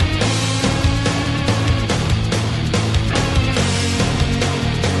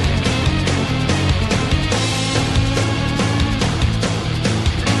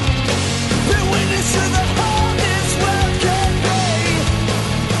 Been witness to the whole this world can be.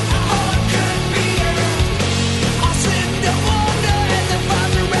 All can be. I sit the wonder and the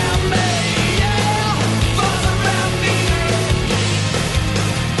buzz around me, yeah, buzz around me.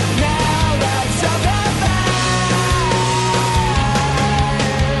 Now that's all I've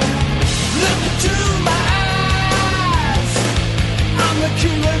Look into my eyes. I'm the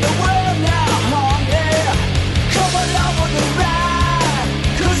king of the world now, honey. Come along with the ride,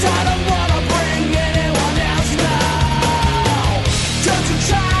 'cause I don't wanna bring anyone else now. Don't you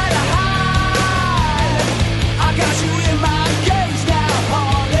try to hide. I got you in my gaze now,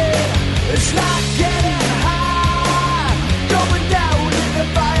 honey. It's like getting high, going down in the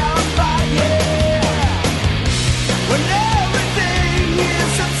firefight, yeah. When everything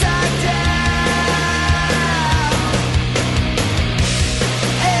is upside down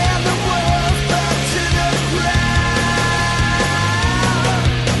and the world fell to the ground,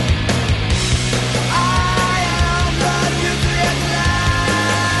 I am the nuclear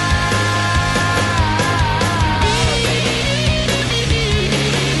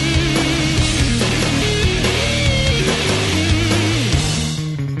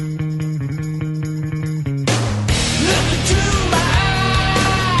Look into my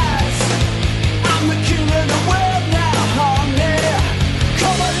eyes. I'm the king of the world now, honey.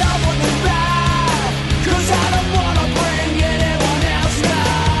 Come along with the ride, 'cause I don't wanna bring anyone else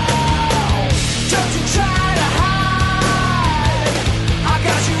now. Don't you try to hide. I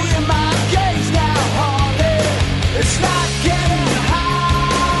got you in my gaze now, honey. It's like getting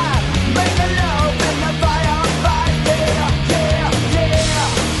high, making love in the firefight, yeah, yeah, yeah.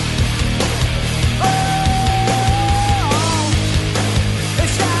 Oh,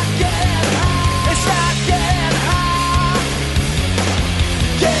 it's like getting high. It's like getting high.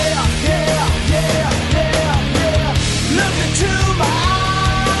 Yeah, yeah, yeah, yeah, yeah. Look into my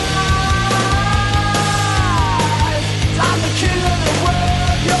eyes. I'm the king of the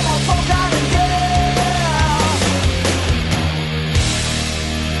world. You're my forgotten girl.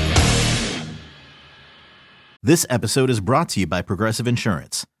 This episode is brought to you by Progressive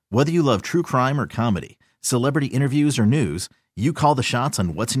Insurance. Whether you love true crime or comedy, celebrity interviews or news, you call the shots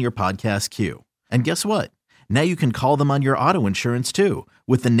on what's in your podcast queue. And guess what? Now you can call them on your auto insurance too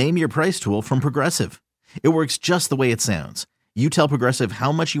with the Name Your Price tool from Progressive. It works just the way it sounds. You tell Progressive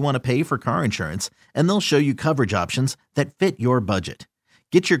how much you want to pay for car insurance, and they'll show you coverage options that fit your budget.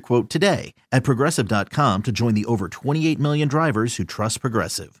 Get your quote today at Progressive.com to join the over 28 million drivers who trust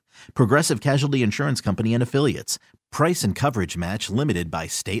Progressive. Progressive Casualty Insurance Company and Affiliates. Price and coverage match limited by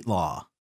state law.